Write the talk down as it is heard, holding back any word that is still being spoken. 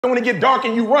When it get dark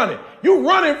and you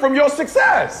running from your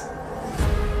success.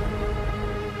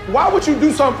 Why would you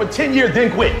do something for 10 years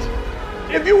then quit?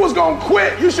 If you was gonna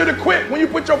quit, you should have quit when you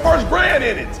put your first brand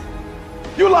in it.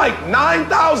 You're like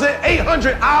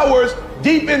 9,800 hours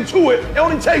deep into it. It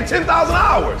only takes 10,000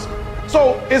 hours.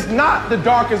 So it's not the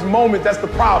darkest moment that's the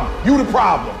problem. You the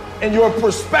problem, and your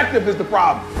perspective is the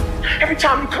problem. Every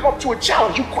time you come up to a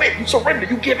challenge, you quit, you surrender,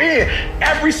 you give in.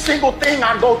 Every single thing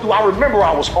I go through, I remember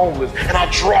I was homeless and I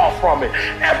draw from it.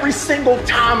 Every single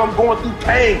time I'm going through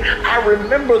pain, I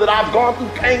remember that I've gone through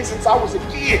pain since I was a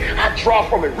kid. I draw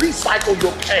from it. Recycle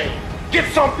your pain.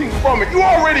 Get something from it. You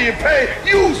already in pain.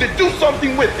 Use it. Do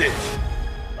something with it.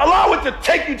 Allow it to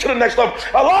take you to the next level.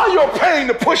 Allow your pain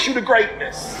to push you to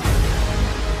greatness.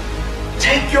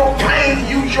 Take your pain,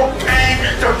 use your pain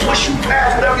to push you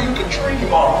past whatever you can dream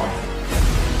of.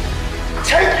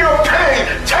 Take your pain,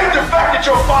 take the fact that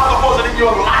your father wasn't in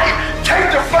your life, take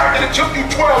the fact that it took you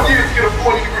 12 years to get a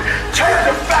 40 degree, take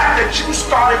the fact that you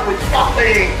started with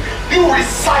nothing. You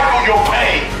recycle your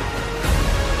pain.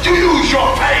 You use your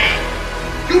pain.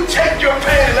 You take your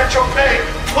pain and let your pain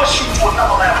push you to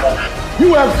another level.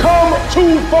 You have come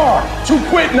too far to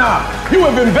quit now. You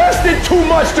have invested too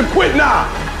much to quit now.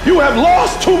 You have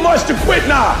lost too much to quit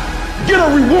now. Get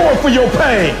a reward for your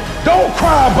pain. Don't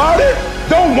cry about it.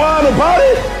 Don't whine about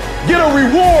it. Get a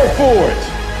reward for it.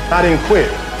 I didn't quit.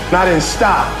 I didn't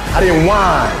stop. I didn't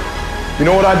whine. You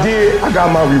know what I did? I got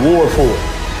my reward for it.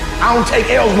 I don't take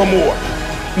L's no more.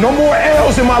 No more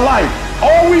L's in my life.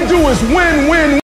 All we do is win, win,